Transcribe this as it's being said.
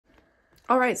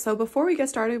All right, so before we get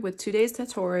started with today's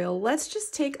tutorial, let's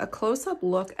just take a close-up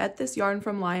look at this yarn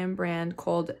from Lion brand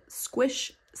called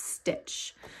Squish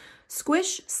Stitch.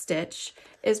 Squish Stitch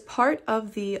is part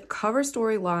of the Cover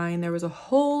Story line. There was a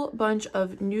whole bunch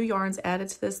of new yarns added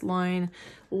to this line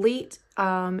late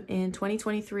in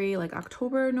 2023, like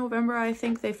October, November, I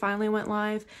think they finally went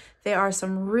live. They are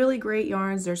some really great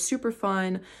yarns. They're super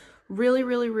fun,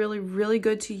 really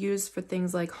good to use for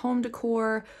things like home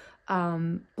decor,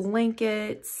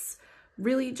 blankets,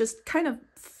 really just kind of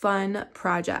fun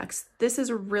projects. This is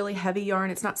a really heavy yarn.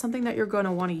 It's not something that you're going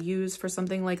to want to use for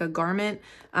something like a garment.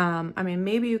 I mean,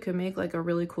 maybe you could make like a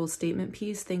really cool statement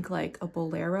piece, think like a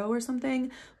bolero or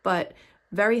something, but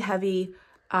very heavy.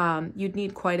 You'd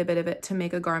need quite a bit of it to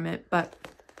make a garment. But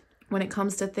when it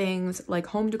comes to things like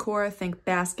home decor, think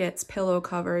baskets, pillow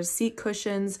covers, seat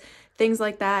cushions, things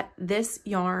like that, this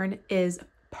yarn is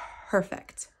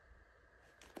perfect.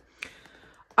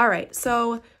 All right,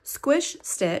 so Squish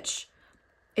Stitch,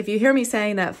 if you hear me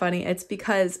saying that funny, it's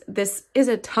because this is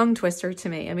a tongue twister to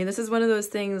me. I mean, this is one of those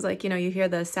things like, you know, you hear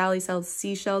the Sally sells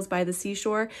seashells by the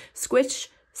seashore. Squish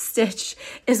Stitch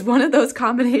is one of those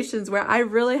combinations where I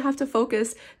really have to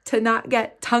focus to not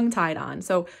get tongue-tied on.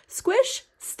 So Squish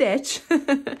Stitch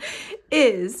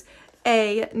is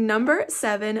a number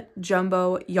 7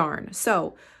 jumbo yarn.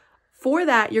 So for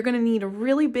that, you're going to need a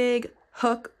really big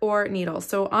hook or needle.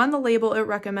 So on the label, it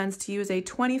recommends to use a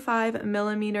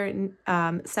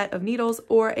 25mm set of needles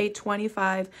or a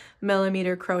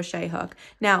 25mm crochet hook.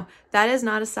 Now, that is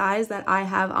not a size that I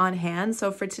have on hand.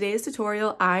 So for today's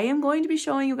tutorial, I am going to be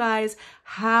showing you guys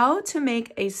how to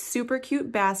make a super cute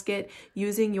basket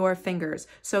using your fingers.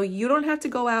 So you don't have to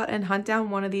go out and hunt down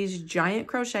one of these giant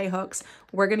crochet hooks.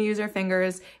 We're going to use our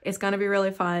fingers. It's going to be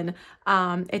really fun.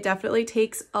 It definitely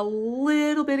takes a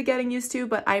little bit of getting used to,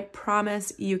 but I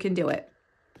promise you can do it.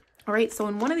 All right, so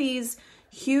in one of these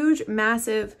huge,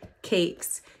 massive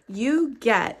cakes, you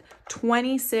get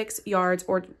 26 yards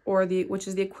which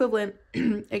is the equivalent,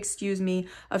 excuse me,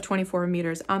 of 24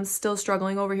 meters. I'm still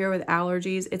struggling over here with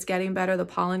allergies. It's getting better. The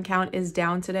pollen count is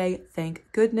down today, thank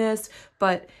goodness.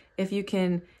 But if you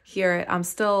can hear it, I'm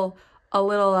still a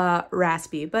little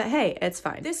raspy, but hey, it's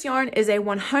fine. This yarn is a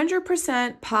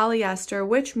 100% polyester,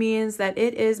 which means that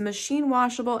it is machine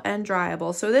washable and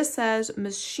dryable. So this says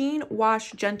machine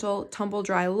wash gentle, tumble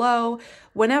dry low.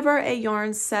 Whenever a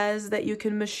yarn says that you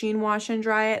can machine wash and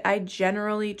dry it, I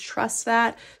generally trust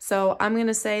that. So I'm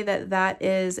gonna say that that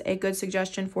is a good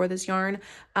suggestion for this yarn.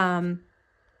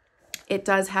 It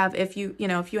does have, if you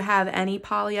have any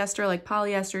polyester, like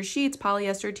polyester sheets,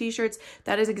 polyester t-shirts,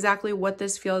 that is exactly what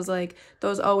this feels like.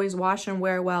 Those always wash and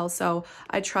wear well. So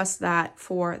I trust that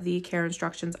for the care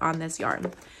instructions on this yarn.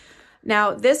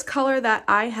 Now, this color that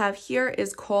I have here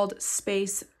is called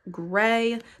Space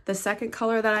Gray. The second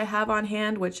color that I have on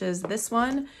hand, which is this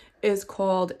one, is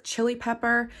called Chili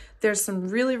Pepper. There's some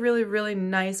really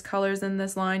nice colors in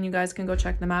this line. You guys can go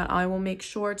check them out. I will make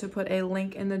sure to put a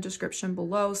link in the description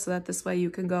below so that this way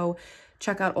you can go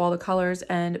check out all the colors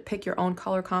and pick your own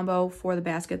color combo for the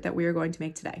basket that we are going to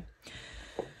make today.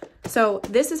 So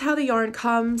this is how the yarn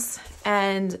comes,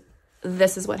 and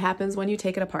this is what happens when you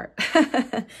take it apart.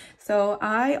 So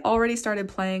I already started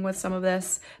playing with some of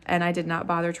this and I did not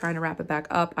bother trying to wrap it back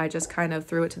up. I just kind of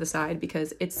threw it to the side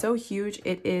because it's so huge.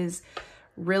 It is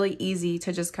really easy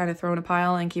to just kind of throw in a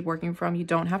pile and keep working from. You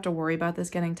don't have to worry about this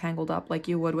getting tangled up like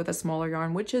you would with a smaller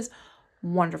yarn, which is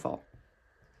wonderful.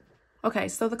 Okay,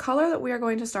 so the color that we are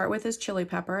going to start with is Chili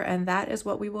Pepper, and that is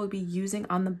what we will be using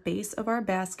on the base of our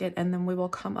basket, and then we will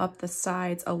come up the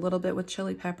sides a little bit with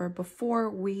Chili Pepper before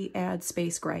we add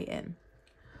Space Gray in.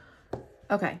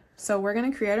 Okay, so we're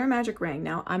gonna create our magic ring.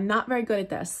 Now, I'm not very good at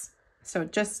this, so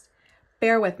just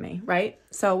bear with me, right?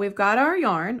 So we've got our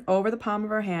yarn over the palm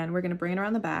of our hand. We're gonna bring it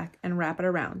around the back and wrap it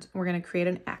around. We're gonna create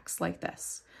an X like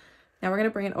this. Now we're gonna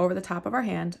bring it over the top of our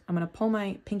hand. I'm gonna pull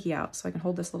my pinky out so I can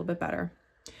hold this a little bit better.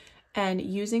 And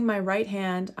using my right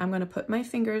hand, I'm going to put my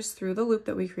fingers through the loop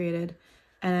that we created,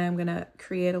 and I'm going to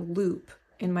create a loop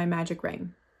in my magic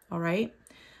ring. All right.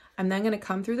 I'm then going to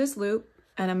come through this loop,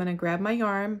 and I'm going to grab my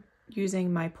yarn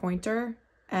using my pointer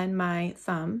and my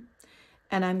thumb,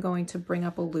 and I'm going to bring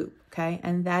up a loop. Okay.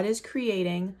 And that is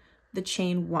creating the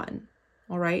chain 1.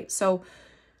 All right. So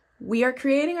we are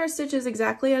creating our stitches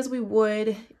exactly as we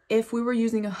would if we were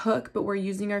using a hook, but we're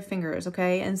using our fingers,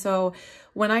 okay? And so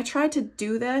when I tried to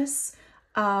do this,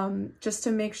 just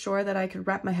to make sure that I could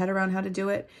wrap my head around how to do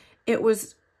it, it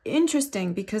was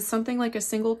interesting because something like a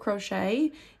single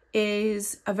crochet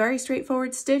is a very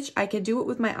straightforward stitch. I could do it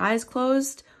with my eyes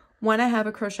closed when I have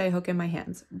a crochet hook in my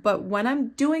hands. But when I'm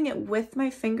doing it with my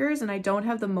fingers and I don't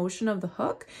have the motion of the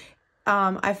hook,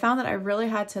 I found that I really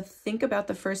had to think about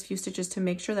the first few stitches to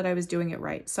make sure that I was doing it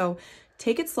right. So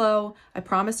take it slow. I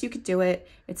promise you could do it.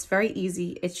 It's very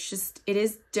easy. It's just, it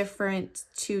is different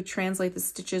to translate the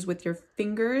stitches with your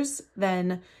fingers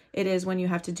than it is when you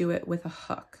have to do it with a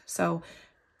hook. So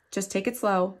just take it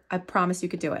slow. I promise you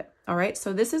could do it. All right.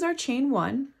 So this is our chain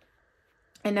 1.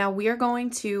 And now we are going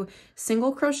to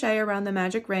single crochet around the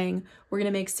magic ring. We're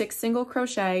going to make 6 single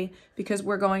crochet because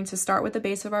we're going to start with the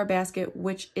base of our basket,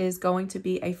 which is going to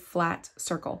be a flat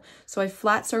circle. So a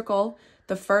flat circle,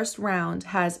 the first round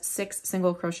has 6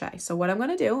 single crochet. So what I'm going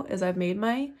to do is I've made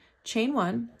my chain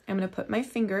 1. I'm going to put my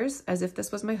fingers as if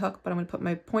this was my hook, but I'm going to put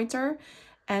my pointer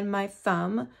and my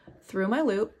thumb through my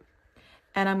loop.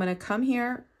 And I'm going to come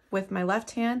here with my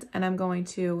left hand and I'm going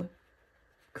to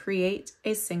create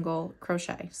a single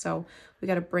crochet. So we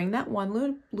got to bring that one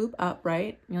loop up,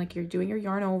 right? Like you're doing your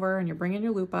yarn over and you're bringing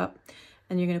your loop up,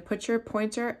 and you're going to put your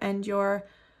pointer and your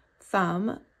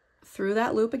thumb through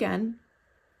that loop again,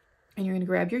 and you're going to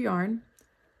grab your yarn.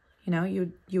 You know,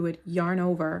 you would yarn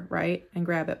over, right, and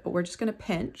grab it, but we're just going to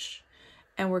pinch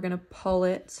and we're going to pull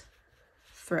it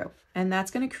through, and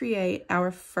that's going to create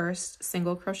our first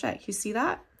single crochet. You see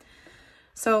that?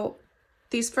 So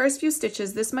these first few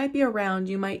stitches, this might be a round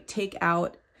you might take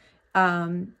out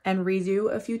and redo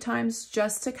a few times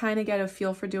just to kind of get a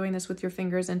feel for doing this with your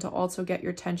fingers and to also get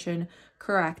your tension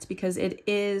correct, because it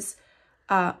is,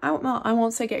 I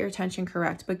won't say get your tension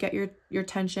correct, but get your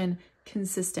tension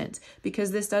consistent,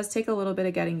 because this does take a little bit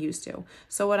of getting used to.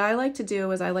 So what I like to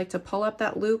do is I like to pull up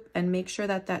that loop and make sure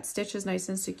that that stitch is nice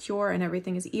and secure and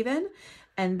everything is even.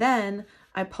 And then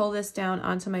I pull this down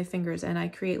onto my fingers and I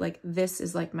create like, this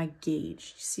is like my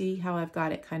gauge. See how I've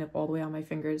got it kind of all the way on my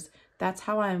fingers? That's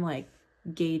how I'm like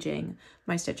gauging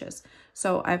my stitches.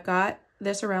 So I've got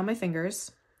this around my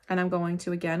fingers and I'm going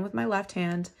to, again, with my left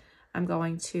hand, I'm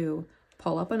going to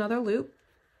pull up another loop,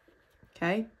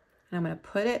 okay? And I'm going to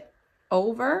put it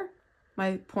over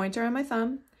my pointer and my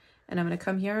thumb, and I'm going to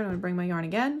come here and I'm going to bring my yarn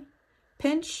again,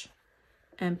 pinch,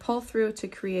 and pull through to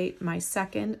create my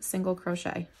second single crochet.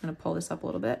 I'm going to pull this up a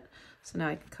little bit. So now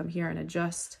I can come here and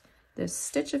adjust this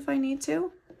stitch if I need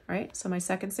to, right? So my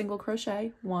second single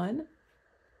crochet, 1,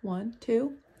 1,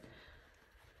 2.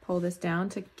 Pull this down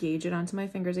to gauge it onto my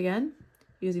fingers again,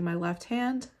 using my left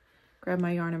hand, grab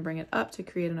my yarn and bring it up to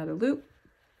create another loop,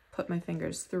 put my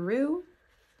fingers through,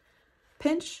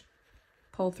 pinch,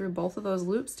 pull through both of those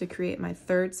loops to create my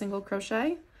third single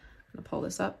crochet. I'm going to pull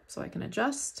this up so I can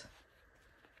adjust.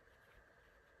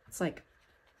 It's like,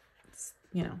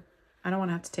 you know, I don't want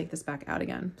to have to take this back out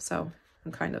again. So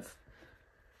I'm kind of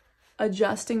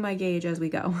adjusting my gauge as we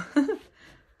go.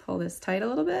 Pull this tight a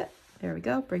little bit. There we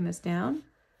go. Bring this down,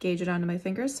 gauge it onto my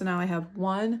fingers. So now I have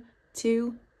 1,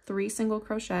 2, 3 single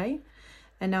crochet.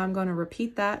 And now I'm going to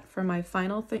repeat that for my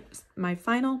final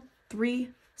 3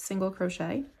 single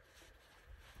crochet.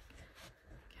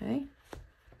 Okay,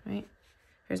 right.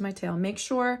 Here's my tail. Make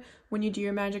sure when you do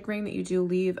your magic ring that you do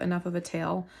leave enough of a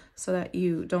tail so that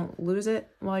you don't lose it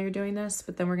while you're doing this,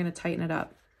 but then we're going to tighten it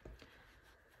up.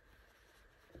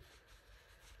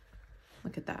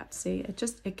 Look at that. See,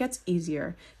 it gets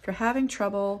easier. If you're having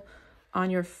trouble on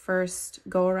your first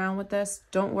go around with this,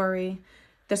 don't worry.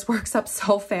 This works up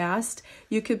so fast.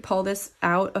 You could pull this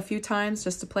out a few times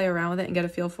just to play around with it and get a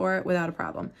feel for it without a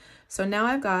problem. So now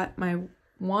I've got my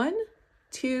 1,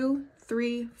 2,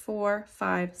 3, 4,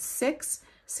 5, 6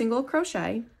 single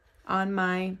crochet on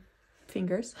my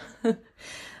fingers.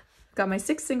 Got my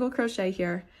 6 single crochet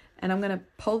here, and I'm going to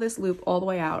pull this loop all the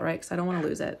way out, right? Because I don't want to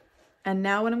lose it. And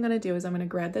now what I'm going to do is I'm going to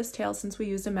grab this tail, since we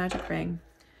used a magic ring,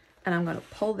 and I'm going to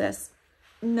pull this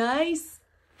nice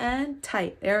and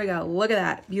tight. There we go. Look at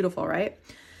that. Beautiful, right?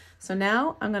 So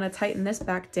now I'm going to tighten this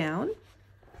back down,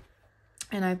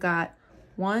 and I've got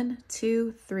 1,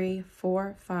 2, 3,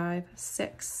 4, 5,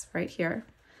 6 right here.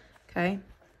 Okay,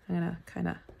 I'm gonna kind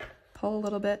of pull a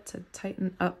little bit to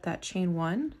tighten up that chain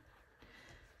 1.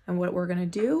 And what we're gonna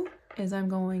do is I'm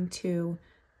going to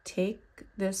take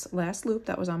this last loop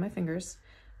that was on my fingers.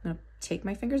 I'm gonna take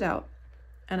my fingers out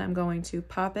and I'm going to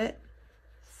pop it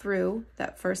through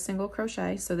that first single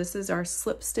crochet. So this is our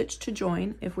slip stitch to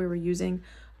join. If we were using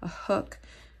a hook,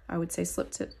 I would say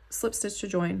slip stitch to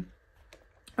join.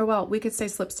 Or well, we could say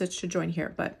slip stitch to join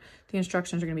here, but the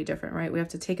instructions are going to be different, right? We have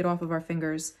to take it off of our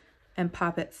fingers and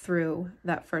pop it through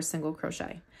that first single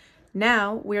crochet.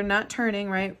 Now we're not turning,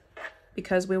 right?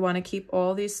 Because we want to keep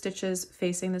all these stitches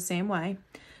facing the same way.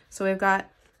 So we've got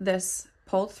this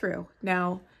pulled through.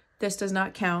 Now this does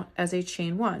not count as a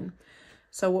chain 1.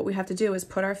 So what we have to do is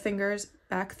put our fingers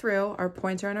back through, our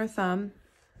pointer and our thumb,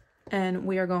 and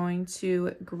we are going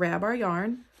to grab our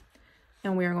yarn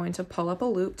and we are going to pull up a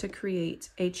loop to create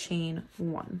a chain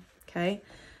 1, okay?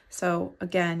 So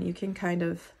again, you can kind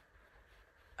of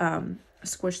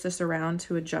squish this around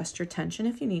to adjust your tension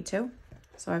if you need to.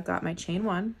 So I've got my chain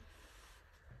 1.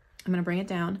 I'm gonna bring it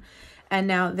down. And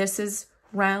now this is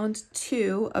round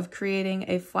 2 of creating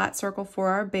a flat circle for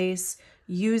our base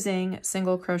using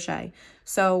single crochet.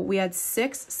 So we had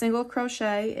 6 single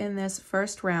crochet in this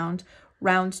first round.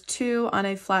 Round 2 on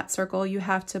a flat circle, you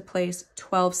have to place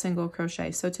 12 single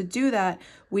crochet. So to do that,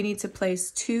 we need to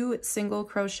place 2 single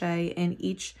crochet in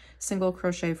each single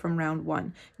crochet from round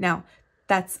 1. Now,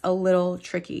 that's a little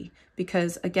tricky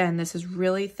because again, this is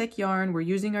really thick yarn. We're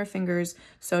using our fingers,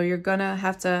 so you're gonna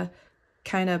have to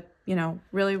kind of, you know,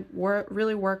 really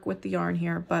work with the yarn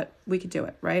here, but we could do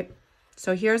it, right?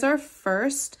 So here's our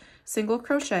first single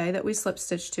crochet that we slip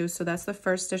stitch to. So that's the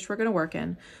first stitch we're gonna work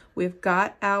in. We've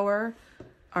got our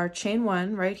chain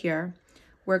 1 right here.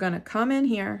 We're gonna come in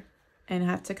here and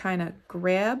have to kind of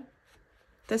grab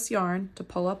this yarn to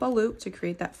pull up a loop to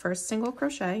create that first single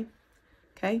crochet.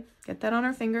 Okay, get that on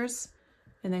our fingers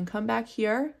and then come back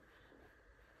here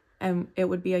and it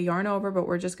would be a yarn over, but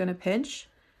we're just gonna pinch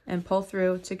and pull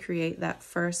through to create that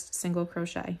first single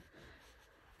crochet.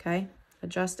 Okay,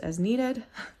 adjust as needed.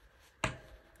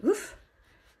 Oof.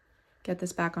 Get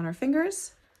this back on our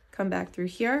fingers, come back through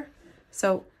here.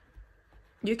 So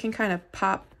you can kind of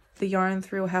pop the yarn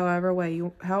through however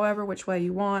which way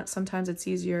you want. Sometimes it's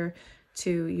easier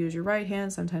to use your right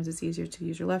hand, sometimes it's easier to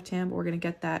use your left hand, but we're gonna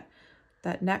get that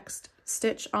next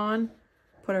stitch on,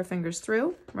 put our fingers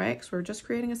through, right? Because we're just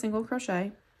creating a single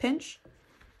crochet, pinch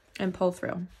and pull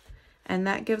through. And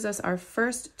that gives us our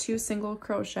first 2 single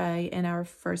crochet in our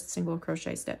first single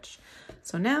crochet stitch.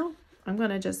 So now I'm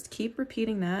gonna just keep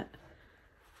repeating that.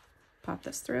 Pop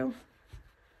this through,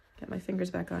 get my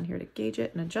fingers back on here to gauge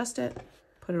it and adjust it,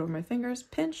 put it over my fingers,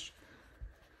 pinch,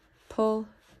 pull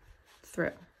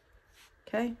through,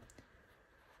 okay?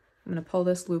 I'm gonna pull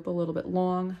this loop a little bit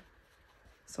long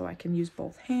so I can use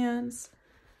both hands.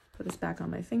 Put this back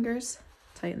on my fingers,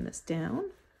 tighten this down,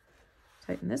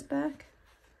 tighten this back,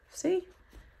 see?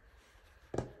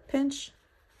 Pinch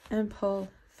and pull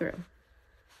through.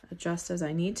 Adjust as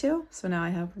I need to. So now I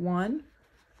have 1,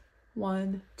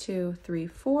 2, 3,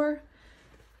 4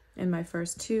 in my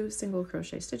first 2 single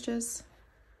crochet stitches.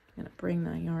 I'm gonna bring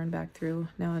the yarn back through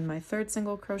now in my 3rd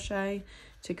single crochet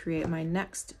to create my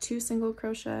next 2 single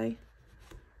crochet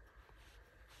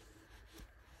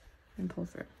and pull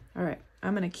through. All right,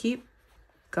 I'm gonna keep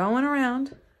going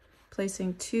around,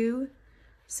 placing 2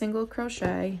 single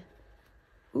crochet.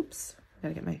 Oops,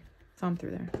 gotta get my thumb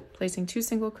through there. Placing 2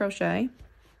 single crochet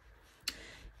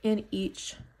in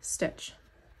each stitch.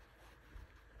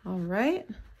 All right,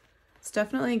 this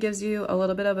definitely gives you a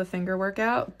little bit of a finger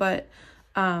workout, but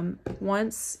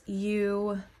once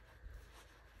you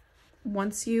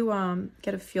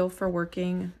get a feel for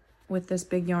working with this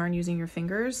big yarn using your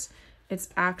fingers, it's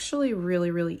actually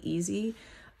really easy,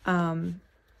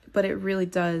 but it really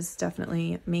does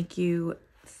definitely make you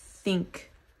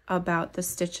think about the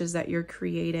stitches that you're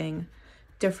creating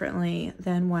differently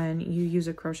than when you use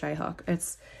a crochet hook.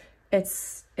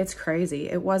 It's crazy.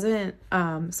 It wasn't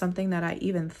something that I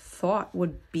even thought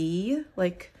would be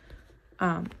like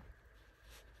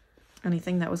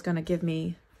anything that was going to give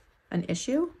me an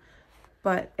issue,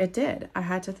 but it did. I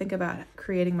had to think about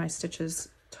creating my stitches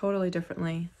totally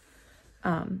differently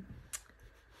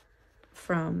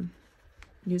from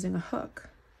using a hook.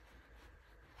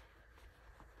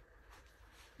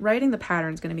 Writing the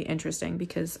pattern is going to be interesting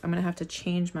because I'm going to have to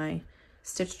change my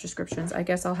stitch descriptions. I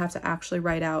guess I'll have to actually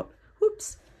write out,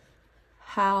 whoops,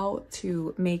 how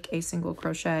to make a single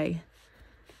crochet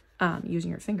using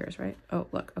your fingers, right? Oh,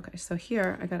 look, okay, so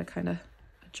here I got to kind of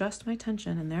adjust my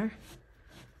tension in there.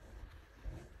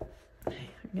 I'm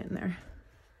getting there.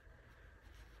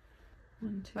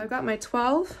 1, 2. I've got my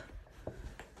 12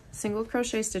 single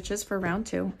crochet stitches for round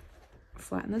 2.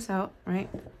 Flatten this out, right?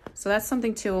 So that's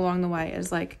something too along the way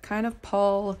is like kind of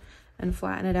pull and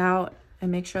flatten it out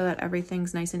and make sure that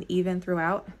everything's nice and even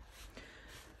throughout.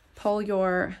 Pull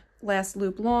your last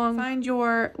loop long, find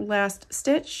your last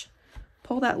stitch,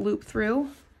 pull that loop through,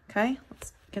 okay?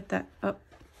 Let's get that up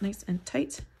nice and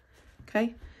tight,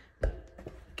 okay?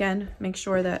 Again, make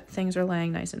sure that things are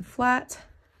laying nice and flat.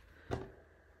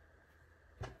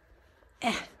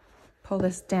 Pull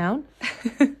this down.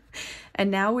 And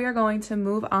now we are going to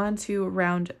move on to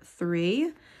round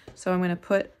 3. So I'm going to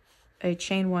put a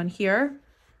chain 1 here.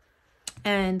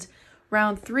 And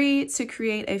round 3, to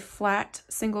create a flat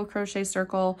single crochet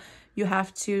circle, you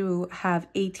have to have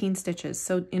 18 stitches.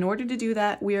 So in order to do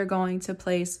that, we are going to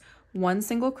place 1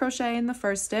 single crochet in the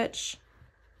first stitch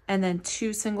and then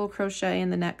 2 single crochet in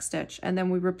the next stitch. And then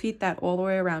we repeat that all the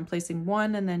way around, placing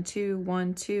 1 and then 2,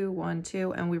 1, 2, 1,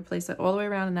 2, and we place it all the way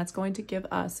around, and that's going to give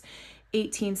us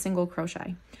 18 single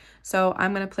crochet. So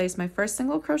I'm going to place my first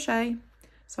single crochet.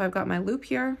 So I've got my loop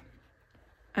here.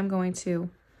 I'm going to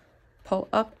pull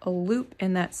up a loop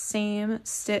in that same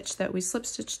stitch that we slip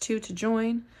stitched to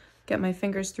join, get my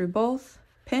fingers through both,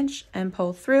 pinch and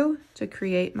pull through to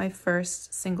create my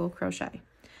first single crochet.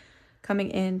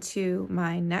 Coming into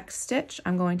my next stitch,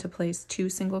 I'm going to place 2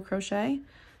 single crochet.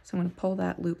 So I'm going to pull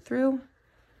that loop through,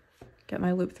 get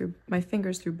my loop through, my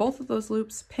fingers through both of those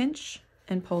loops, pinch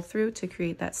and pull through to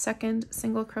create that second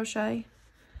single crochet,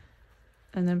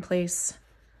 and then place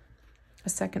a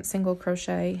second single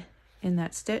crochet in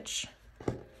that stitch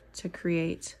to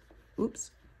create,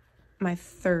 my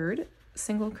third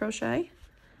single crochet.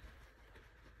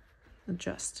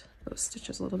 Adjust those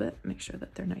stitches a little bit, make sure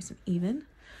that they're nice and even.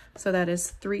 So that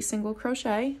is 3 single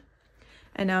crochet.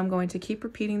 And now I'm going to keep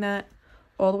repeating that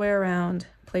all the way around,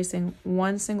 placing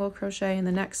 1 single crochet in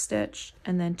the next stitch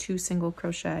and then 2 single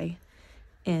crochet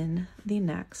in the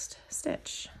next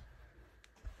stitch.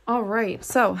 All right,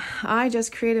 so I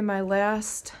just created my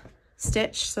last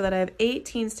stitch so that I have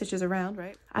 18 stitches around,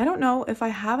 right? I don't know if I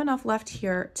have enough left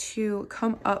here to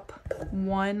come up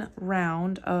 1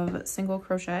 round of single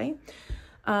crochet.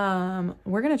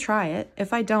 We're gonna try it.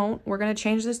 If I don't, we're gonna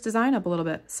change this design up a little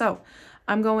bit. So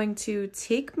I'm going to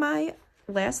take my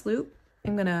last loop,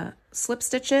 I'm gonna slip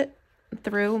stitch it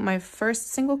through my first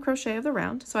single crochet of the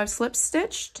round. So I've slip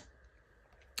stitched,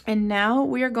 and now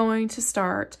we are going to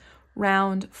start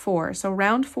round 4. So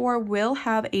round 4 will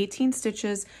have 18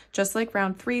 stitches just like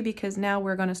round 3, because now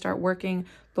we're going to start working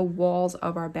the walls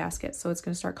of our basket. So it's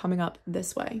going to start coming up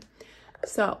this way.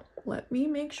 So let me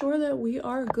make sure that we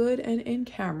are good and in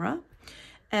camera.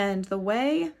 And the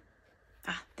way,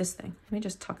 this thing, let me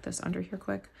just tuck this under here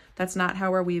quick. That's not how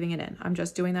we're weaving it in. I'm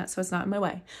just doing that so it's not in my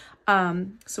way.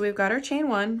 So we've got our chain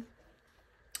 1.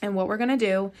 And what we're going to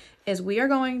do is we are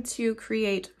going to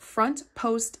create front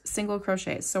post single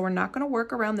crochets. So we're not going to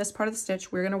work around this part of the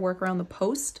stitch. We're going to work around the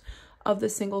post of the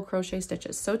single crochet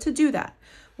stitches. So to do that,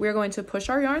 we're going to push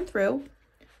our yarn through,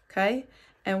 okay?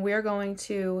 And we are going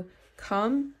to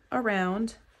come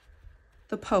around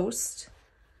the post,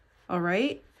 all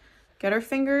right? Get our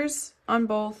fingers on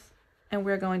both, and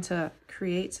we're going to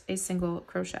create a single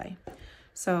crochet.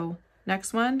 So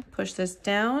next one, push this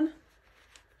down,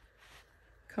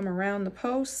 come around the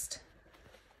post,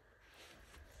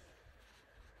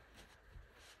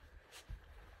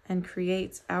 and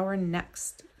create our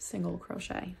next single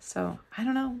crochet. So I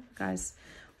don't know, guys,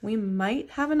 we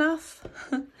might have enough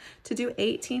to do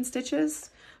 18 stitches,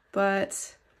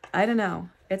 but I don't know.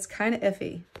 It's kind of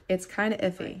iffy. It's kind of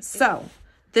iffy. So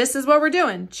this is what we're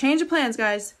doing. Change of plans,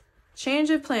 guys. Change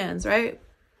of plans, right?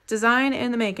 Design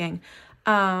in the making.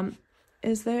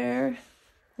 Is there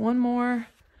one more?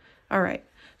 All right.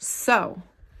 So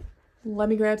let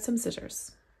me grab some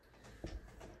scissors.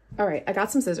 All right, I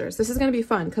got some scissors. This is gonna be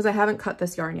fun because I haven't cut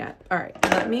this yarn yet. All right,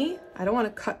 I don't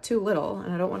wanna cut too little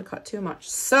and I don't wanna cut too much.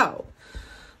 So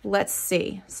let's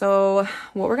see. So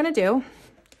what we're gonna do,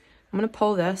 I'm gonna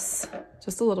pull this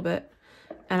just a little bit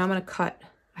and I'm gonna cut.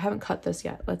 I haven't cut this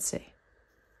yet. Let's see.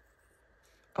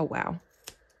 Oh, wow.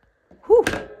 Whew.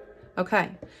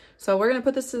 Okay, so we're gonna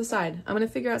put this to the side. I'm gonna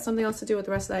figure out something else to do with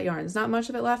the rest of that yarn. There's not much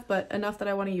of it left, but enough that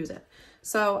I wanna use it.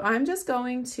 So I'm just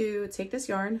going to take this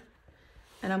yarn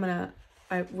and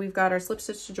we've got our slip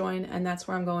stitch to join, and that's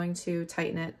where I'm going to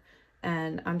tighten it.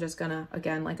 And I'm just gonna,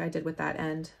 again, like I did with that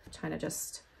end, trying to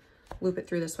just loop it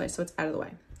through this way so it's out of the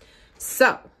way.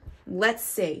 So let's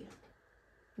see.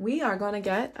 We are gonna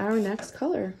get our next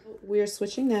color. We are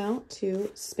switching now to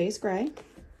Space Gray.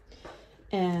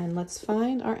 And let's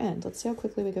find our end. Let's see how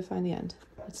quickly we can find the end.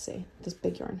 Let's see, this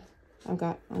big yarn. I'm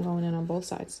going in on both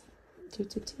sides.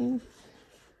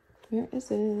 Where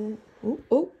is it?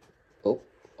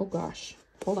 Oh gosh,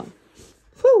 hold on.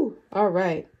 Whew, all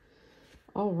right.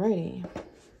 Alrighty.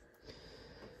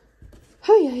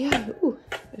 Oh yeah. Ooh,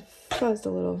 it fuzzed a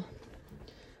little.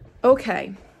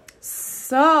 Okay,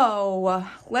 so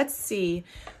let's see.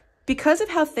 Because of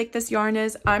how thick this yarn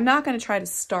is, I'm not going to try to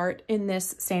start in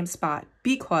this same spot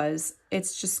because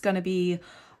it's just going to be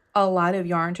a lot of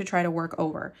yarn to try to work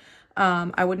over.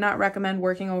 I would not recommend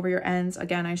working over your ends.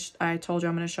 Again, I told you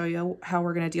I'm going to show you how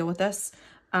we're going to deal with this.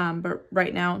 But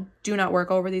right now, do not work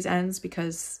over these ends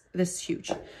because this is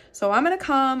huge. So I'm going to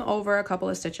come over a couple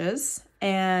of stitches,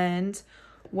 and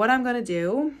what I'm going to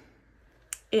do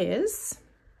is,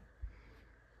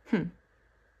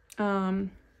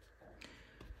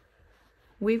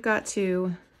 we've got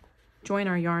to join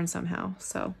our yarn somehow.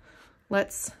 So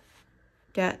let's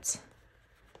get,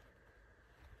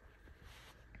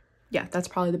 yeah, that's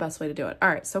probably the best way to do it. All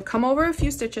right, so come over a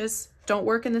few stitches. Don't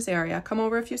work in this area. Come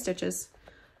over a few stitches.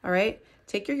 All right,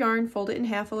 take your yarn, fold it in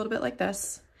half a little bit like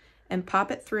this, and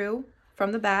pop it through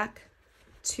from the back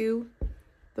to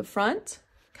the front,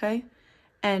 okay?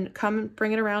 And come and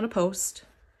bring it around a post.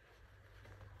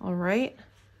 All right.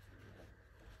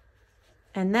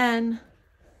 And then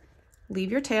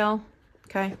leave your tail,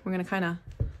 okay? We're gonna kind of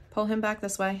pull him back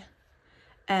this way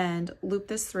and loop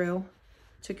this through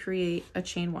to create a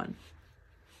chain 1.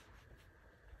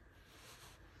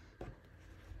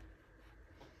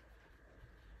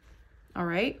 All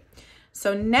right,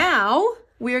 so now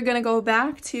we are gonna go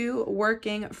back to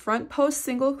working front post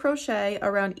single crochet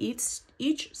around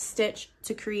each stitch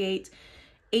to create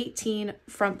 18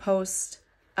 front post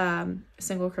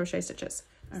single crochet stitches.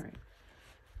 All right,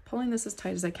 pulling this as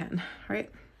tight as I can, all right?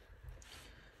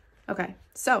 Okay,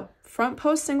 so front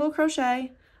post single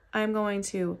crochet, I'm going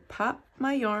to pop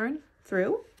my yarn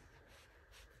through,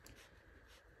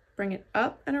 bring it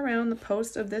up and around the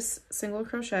post of this single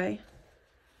crochet.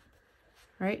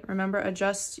 All right, remember,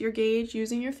 adjust your gauge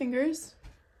using your fingers.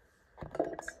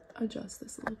 Let's adjust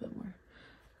this a little bit more.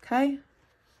 Okay,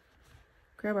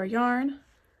 grab our yarn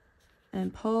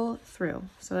and pull through.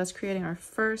 So that's creating our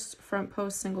first front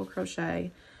post single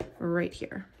crochet right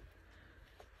here.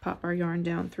 Pop our yarn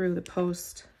down through the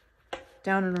post,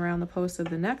 down and around the post of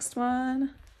the next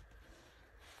one.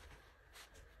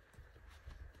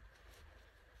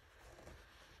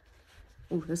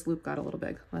 Ooh, this loop got a little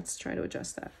big. Let's try to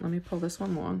adjust that. Let me pull this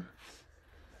one long.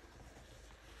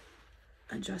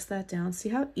 Adjust that down. See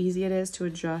how easy it is to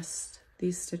adjust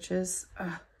these stitches?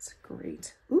 Ah, it's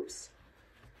great. Oops.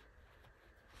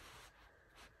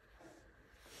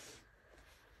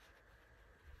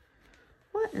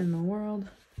 What in the world?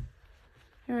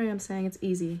 Here I am saying it's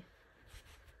easy,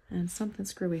 and something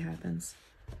screwy happens.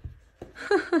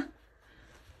 All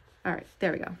right,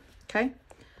 there we go. Okay,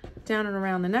 down and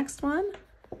around the next one.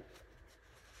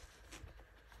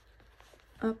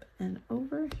 Up and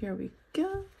over, here we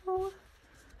go.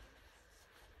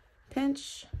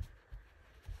 Pinch,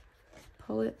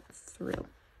 pull it through.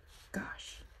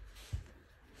 Gosh.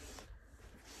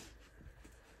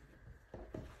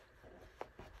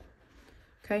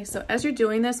 Okay, so as you're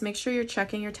doing this, make sure you're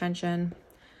checking your tension.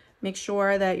 Make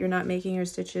sure that you're not making your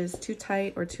stitches too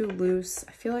tight or too loose.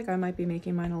 I feel like I might be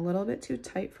making mine a little bit too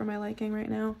tight for my liking right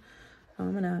now.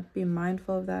 I'm gonna be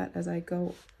mindful of that as I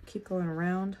keep going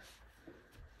around,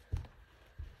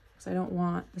 because I don't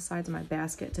want the sides of my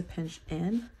basket to pinch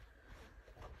in.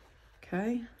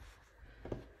 Okay.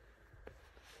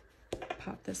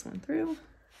 Pop this one through.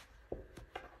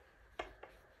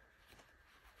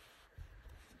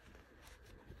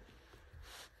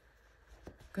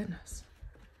 Goodness.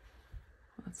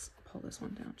 Let's pull this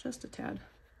one down just a tad.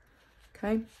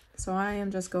 Okay, so I am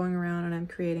just going around and I'm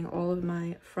creating all of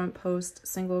my front post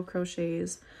single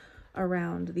crochets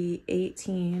around the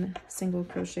 18 single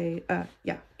crochet,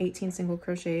 18 single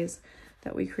crochets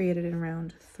that we created in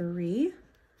round 3.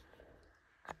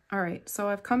 All right, so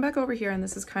I've come back over here and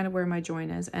this is kind of where my join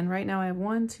is. And right now I have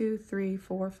 1, 2, 3,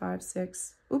 4, 5,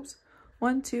 6, oops.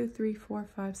 1, 2, 3, 4,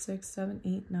 5, 6, 7,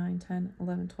 8, 9, 10,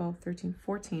 11, 12, 13,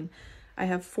 14. I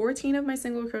have 14 of my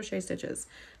single crochet stitches.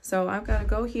 So I've got to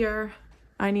go here.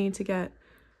 I need to get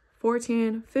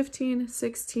 14, 15,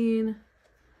 16.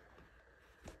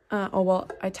 Oh, well,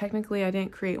 I didn't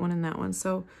create one in that one.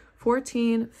 So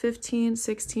 14, 15,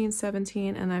 16,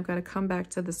 17, and I've got to come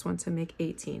back to this one to make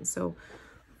 18. So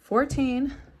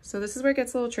 14. So this is where it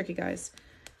gets a little tricky, guys.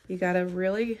 You got to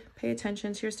really pay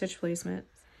attention to your stitch placement.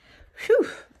 Whew,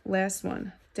 last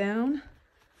one, down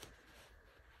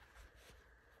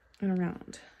and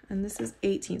around. And this is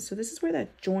 18. So this is where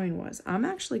that join was. I'm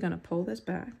actually going to pull this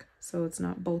back so it's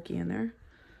not bulky in there.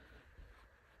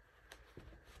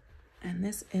 And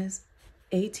this is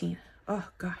 18. Oh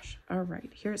gosh. All right,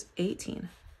 here's 18.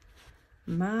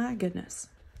 My goodness.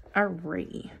 All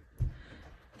righty.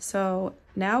 So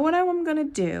now what I'm going to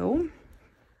do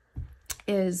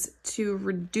is to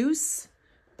reduce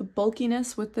the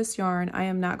bulkiness with this yarn. I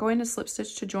am not going to slip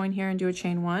stitch to join here and do a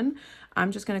chain 1.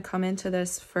 I'm just going to come into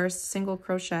this first single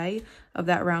crochet of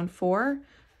that round 4,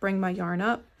 bring my yarn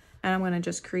up, and I'm going to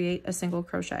just create a single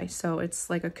crochet. So it's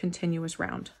like a continuous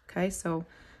round. Okay, so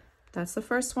that's the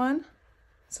first one.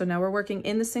 So now we're working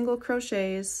in the single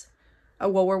crochets.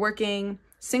 Well, we're working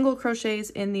single crochets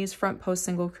in these front post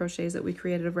single crochets that we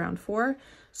created of round 4.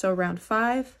 So round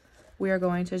 5, we are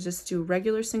going to just do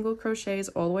regular single crochets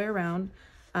all the way around.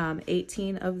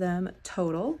 18 of them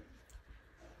total.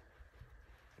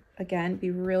 Again,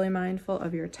 be really mindful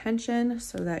of your tension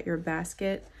so that your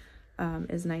basket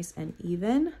is nice and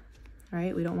even,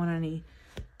 right? We don't want any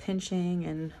pinching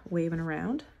and waving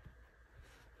around.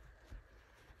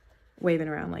 Waving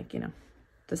around like, you know,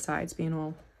 the sides being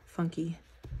all funky.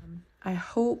 I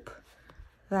hope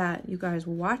that you guys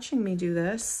watching me do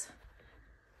this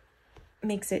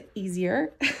makes it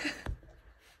easier.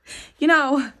 You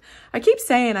know, I keep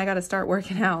saying I got to start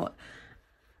working out,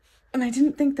 and I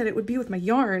didn't think that it would be with my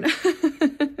yarn.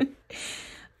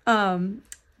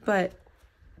 But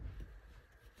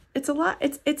it's a lot.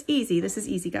 It's easy. This is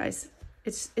easy, guys.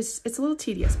 It's a little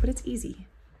tedious, but it's easy.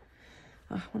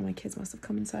 Oh, one of my kids must have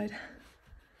come inside.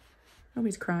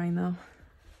 Nobody's crying though.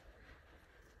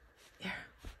 Yeah.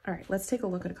 All right, let's take a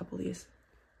look at a couple of these.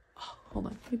 Oh, hold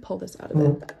on. Let me pull this out of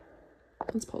it.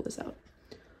 Let's pull this out.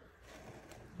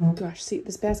 Gosh, see,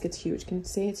 this basket's huge. Can you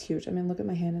see it's huge? I mean, look at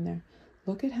my hand in there.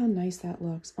 Look at how nice that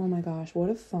looks. Oh my gosh, what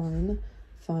a fun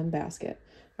basket.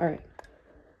 All right,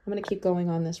 I'm gonna keep going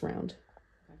on this round.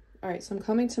 All right, so I'm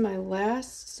coming to my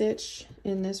last stitch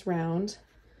in this round,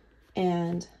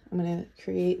 and I'm gonna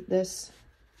create this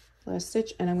last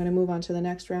stitch, and I'm gonna move on to the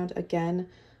next round. Again,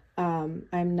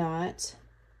 I'm not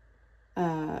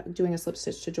doing a slip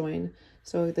stitch to join,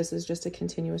 so this is just a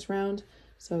continuous round.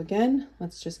 So again,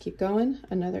 let's just keep going.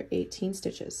 Another 18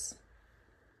 stitches.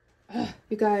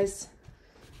 You guys,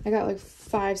 I got like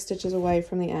 5 stitches away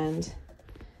from the end,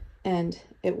 and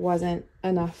it wasn't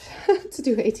enough to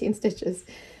do 18 stitches.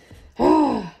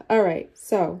 All right,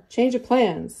 so change of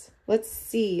plans. Let's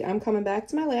see. I'm coming back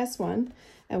to my last one,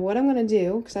 and what I'm going to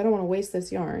do, because I don't want to waste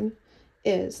this yarn,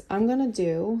 is I'm going to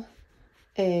do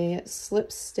a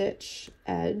slip stitch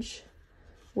edge,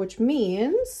 which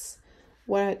means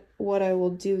what I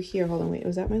will do here, hold on, wait,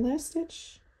 was that my last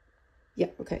stitch? Yeah,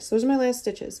 okay, so those are my last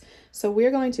stitches. So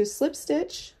we're going to slip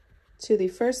stitch to the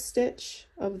first stitch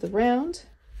of the round,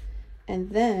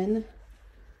 and then,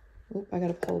 oop, I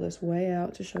gotta pull this way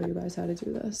out to show you guys how to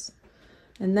do this.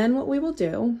 And then what we will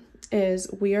do is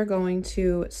we are going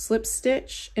to slip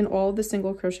stitch in all of the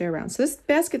single crochet around. So this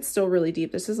basket's still really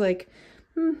deep. This is like,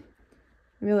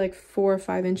 maybe like 4 or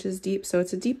 5 inches deep. So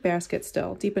it's a deep basket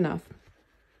still, deep enough.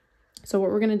 So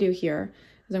what we're going to do here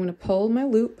is I'm going to pull my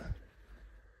loop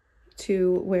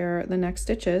to where the next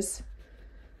stitch is,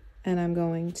 and I'm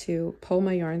going to pull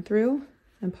my yarn through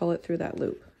and pull it through that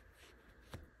loop.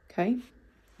 Okay,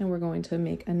 and we're going to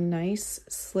make a nice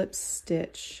slip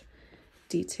stitch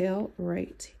detail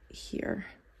right here.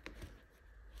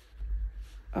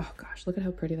 Oh gosh, look at how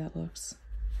pretty that looks.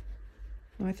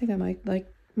 Oh, I think I might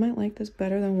like this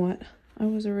better than what I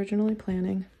was originally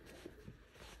planning.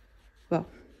 Well,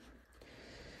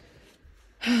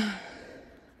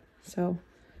 so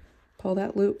pull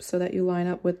that loop so that you line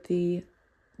up with the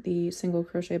single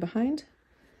crochet behind.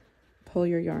 Pull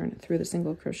your yarn through the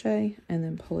single crochet and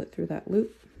then pull it through that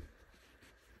loop.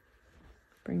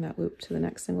 Bring that loop to the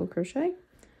next single crochet.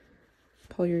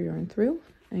 Pull your yarn through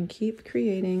and keep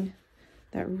creating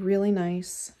that really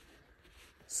nice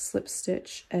slip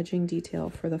stitch edging detail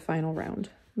for the final round.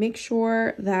 Make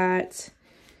sure that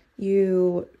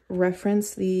you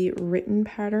reference the written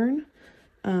pattern,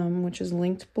 which is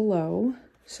linked below,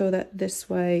 so that this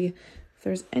way, if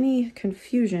there's any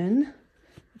confusion,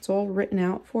 it's all written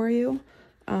out for you.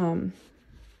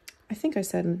 I think I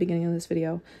said in the beginning of this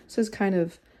video, this is kind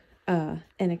of an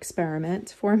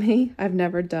experiment for me. I've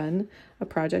never done a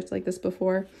project like this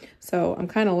before, so I'm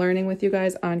kind of learning with you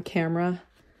guys on camera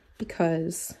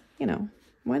because, you know,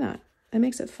 why not? It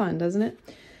makes it fun, doesn't it?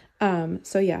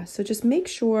 So yeah, so just make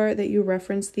sure that you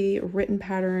reference the written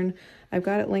pattern. I've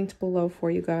got it linked below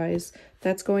for you guys.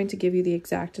 That's going to give you the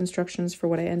exact instructions for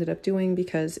what I ended up doing,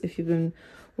 because if you've been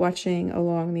watching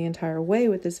along the entire way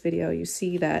with this video, you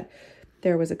see that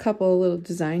there was a couple little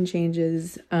design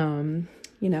changes.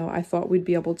 You know, I thought we'd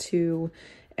be able to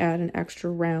add an extra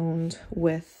round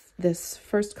with this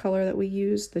first color that we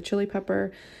used, the chili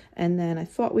pepper, and then I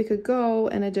thought we could go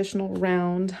an additional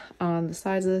round on the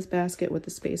sides of this basket with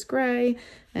the space gray,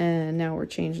 and now we're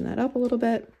changing that up a little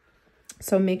bit.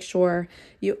 So make sure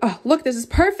you, oh, look, this is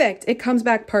perfect. It comes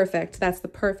back perfect. That's the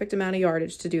perfect amount of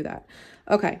yardage to do that.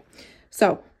 Okay,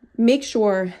 so make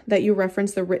sure that you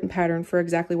reference the written pattern for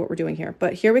exactly what we're doing here.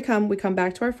 But here we come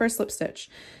back to our first slip stitch.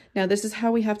 Now this is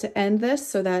how we have to end this,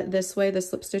 so that this way the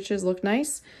slip stitches look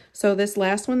nice. So this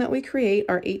last one that we create,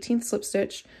 our 18th slip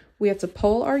stitch, we have to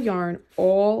pull our yarn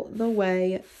all the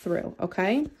way through,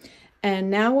 okay?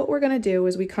 And now what we're gonna do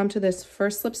is we come to this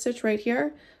first slip stitch right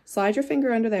here, slide your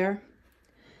finger under there,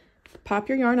 pop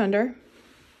your yarn under,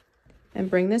 and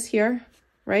bring this here,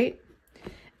 right?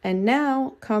 And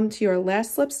now come to your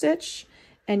last slip stitch,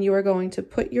 and you are going to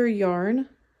put your yarn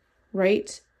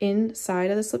right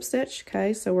inside of the slip stitch,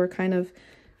 okay? So we're kind of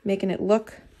making it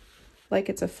look like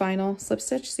it's a final slip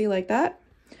stitch, see, like that.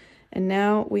 And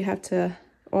now we have to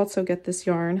also get this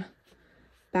yarn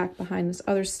back behind this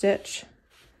other stitch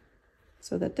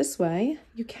so that this way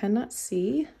you cannot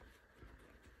see,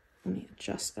 let me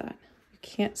adjust that, you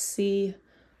can't see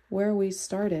where we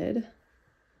started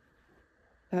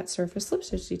that surface slip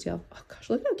stitch detail. Oh gosh,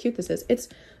 look how cute this is. It's,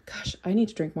 gosh, I need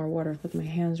to drink more water. Look, my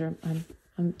hands are,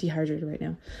 I'm dehydrated right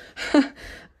now.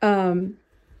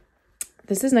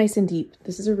 This is nice and deep.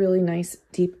 This is a really nice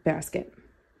deep basket.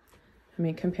 I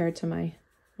mean, compared to my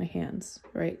hands,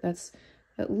 right? That's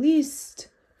at least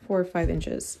 4 or 5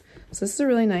 inches. So this is a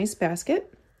really nice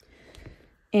basket.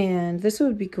 And this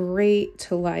would be great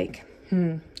to like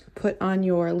put on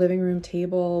your living room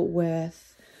table with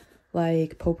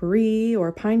like potpourri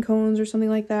or pine cones or something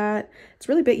like that. It's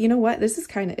really big. You know what? This is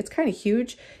it's kind of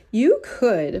huge. You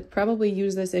could probably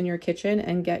use this in your kitchen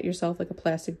and get yourself like a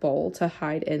plastic bowl to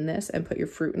hide in this and put your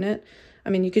fruit in it. I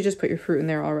mean, you could just put your fruit in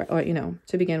there already, you know,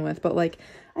 to begin with. But like,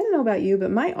 I don't know about you,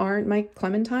 but my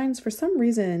clementines, for some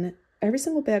reason, every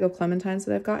single bag of clementines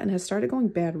that I've gotten has started going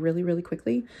bad really, really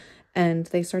quickly. And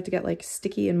they start to get like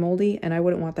sticky and moldy. And I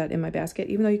wouldn't want that in my basket,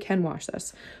 even though you can wash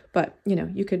this. But, you know,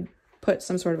 you could put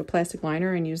some sort of a plastic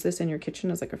liner and use this in your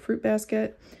kitchen as like a fruit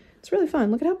basket. It's really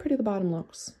fun. Look at how pretty the bottom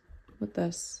looks with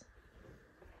this.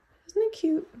 Isn't it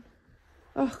cute?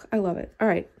 Oh, I love it. All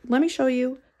right, let me show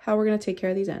you how we're going to take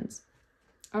care of these ends.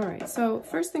 All right, so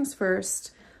first things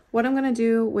first, what I'm going to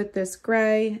do with this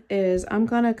gray is I'm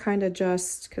going to kind of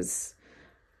just, because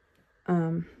what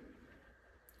am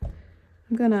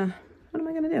I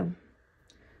going to do?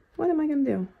 What am I going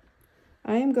to do?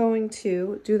 I am going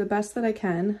to do the best that I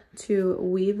can to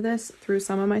weave this through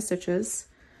some of my stitches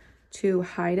to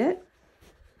hide it,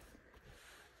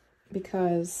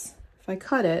 because if I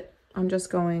cut it, I'm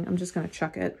just going to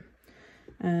chuck it,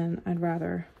 and I'd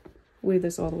rather weave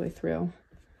this all the way through.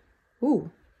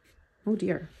 Ooh, oh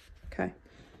dear. Okay,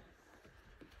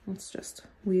 let's just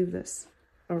weave this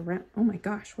around. Oh my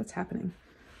gosh, what's happening?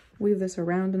 Weave this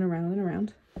around and around and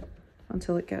around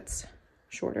until it gets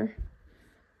shorter.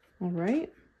 All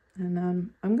right,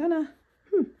 and I'm gonna,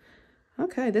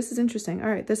 okay, this is interesting. All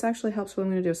right, this actually helps what I'm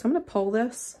gonna do. So I'm gonna pull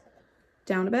this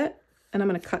down a bit, and I'm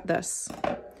gonna cut this.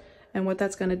 And what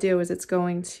that's gonna do is it's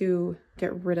going to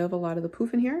get rid of a lot of the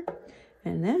poof in here.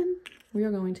 And then we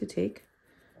are going to take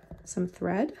some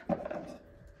thread,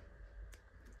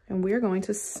 and we are going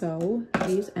to sew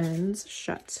these ends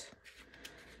shut.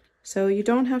 So you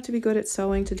don't have to be good at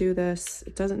sewing to do this.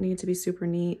 It doesn't need to be super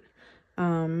neat.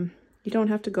 You don't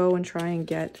have to go and try and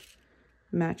get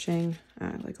matching,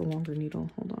 like a longer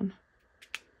needle, hold on.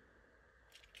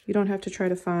 You don't have to try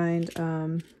to find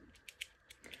a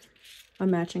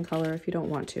matching color if you don't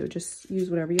want to. Just use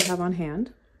whatever you have on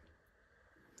hand.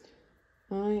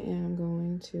 I am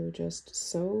going to just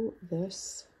sew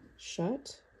this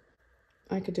shut.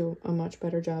 I could do a much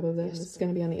better job of this. It's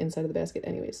going to be on the inside of the basket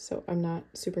anyways, so I'm not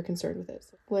super concerned with it.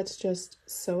 Let's just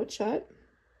sew it shut.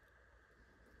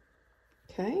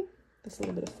 Okay. This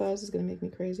little bit of fuzz is going to make me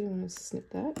crazy. I'm going to snip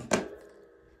that.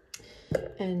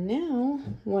 And now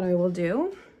what I will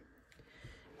do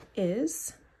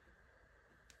is,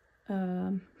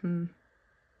 I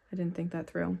didn't think that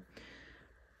through.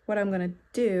 What I'm going to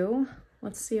do,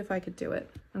 let's see if I could do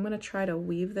it. I'm going to try to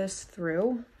weave this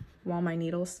through while my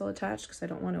needle is still attached, because I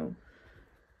don't want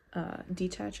to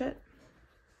detach it,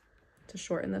 to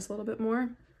shorten this a little bit more.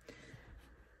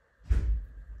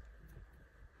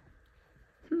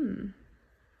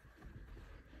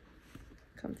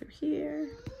 Come through here.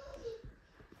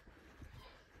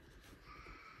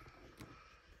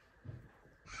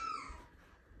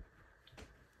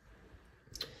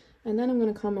 And then I'm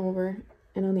going to come over,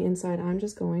 and on the inside, I'm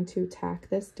just going to tack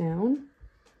this down.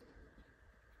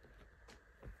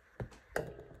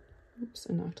 Oops,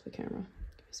 I knocked the camera. Can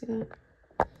you see that?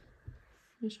 Let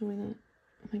me show me that. Am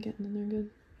I getting in there good?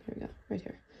 Here we go, right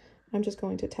here. I'm just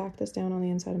going to tack this down on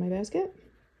the inside of my basket,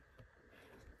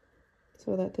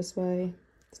 so that this way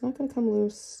it's not going to come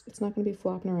loose. It's not going to be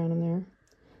flopping around in there.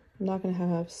 I'm not going to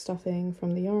have stuffing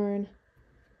from the yarn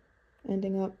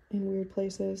ending up in weird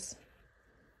places.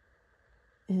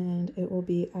 And it will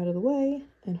be out of the way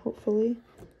and hopefully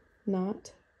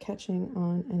not catching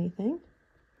on anything.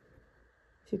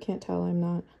 If you can't tell, I'm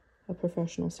not a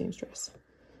professional seamstress,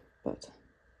 but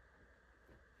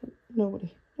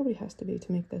nobody has to be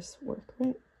to make this work,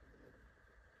 right?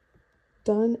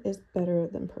 Done is better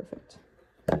than perfect.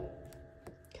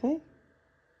 Okay.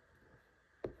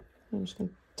 I'm just going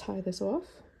to tie this off.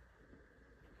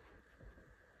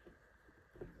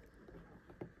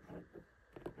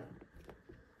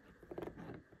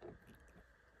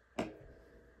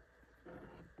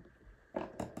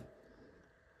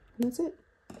 And that's it.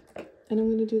 And I'm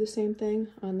going to do the same thing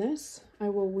on this. I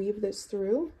will weave this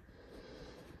through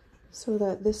so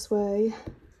that this way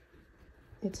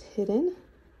it's hidden.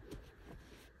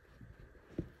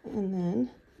 And then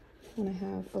when I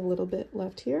have a little bit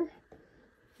left here,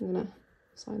 I'm going to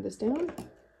slide this down,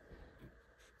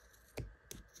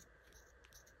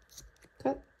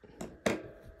 cut,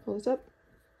 pull this up.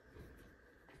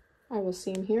 I will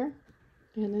seam here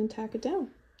and then tack it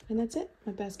down. And that's it.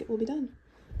 My basket will be done.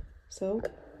 So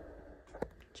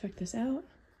check this out.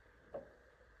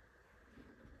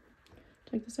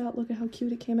 Check this out. Look at how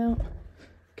cute it came out. I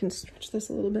can stretch this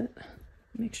a little bit.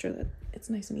 Make sure that it's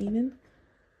nice and even.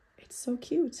 It's so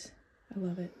cute. I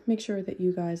love it. Make sure that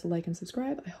you guys like and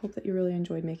subscribe. I hope that you really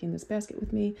enjoyed making this basket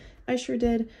with me. I sure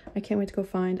did. I can't wait to go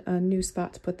find a new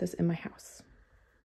spot to put this in my house.